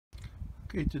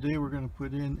Okay, today we're going to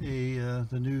put in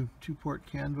the new 2-port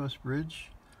CAN bus bridge.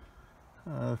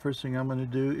 First thing I'm going to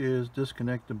do is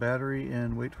disconnect the battery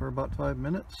and wait for about 5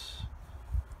 minutes.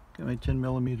 Get my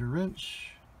 10mm wrench.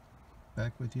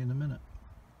 Back with you in a minute.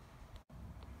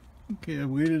 Okay, I've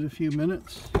waited a few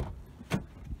minutes. I'm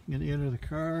going to enter the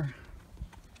car.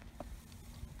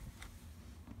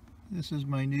 This is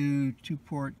my new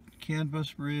 2-port CAN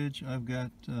bus bridge. I've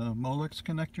got Molex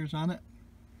connectors on it.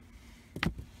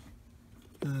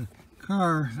 The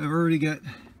car I've already got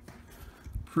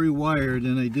pre-wired,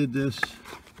 and I did this.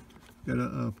 Got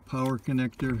a power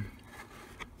connector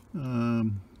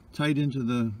tied into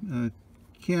the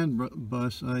CAN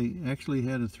bus. I actually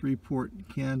had a 3-port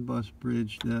CAN bus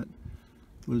bridge that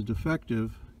was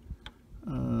defective,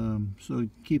 so to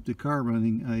keep the car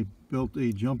running I built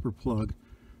a jumper plug.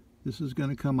 This is going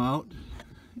to come out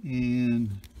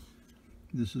and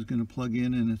this is going to plug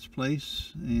in its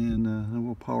place, and then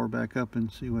we'll power back up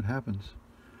and see what happens.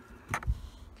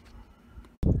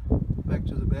 Back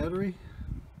to the battery.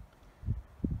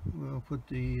 We'll put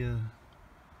the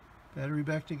battery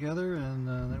back together and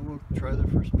then we'll try the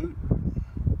first boot.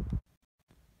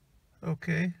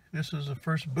 Okay, this is the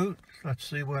first boot. Let's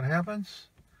see what happens.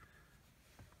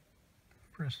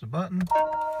 Press the button.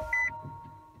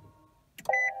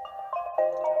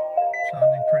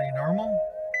 Sounding pretty normal.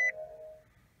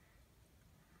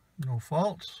 No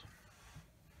faults.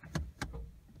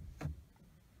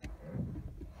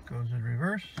 Goes in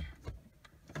reverse.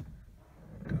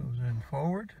 Goes in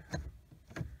forward.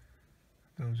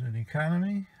 Goes in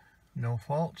economy. No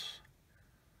faults.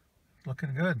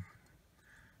 Looking good.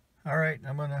 Alright,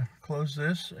 I'm going to close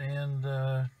this and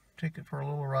take it for a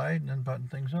little ride and then button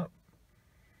things up.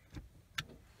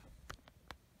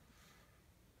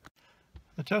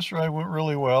 The test ride went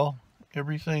really well.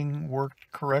 Everything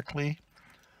worked correctly.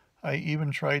 I even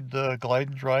tried the glide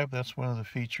and drive. That's one of the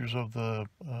features of the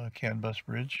CAN bus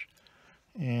bridge,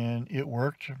 and it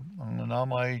worked. Now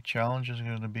my challenge is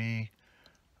going to be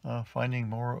finding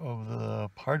more of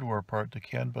the hardware part, the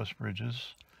CAN bus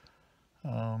bridges.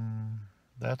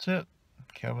 That's it.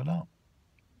 Kevin out.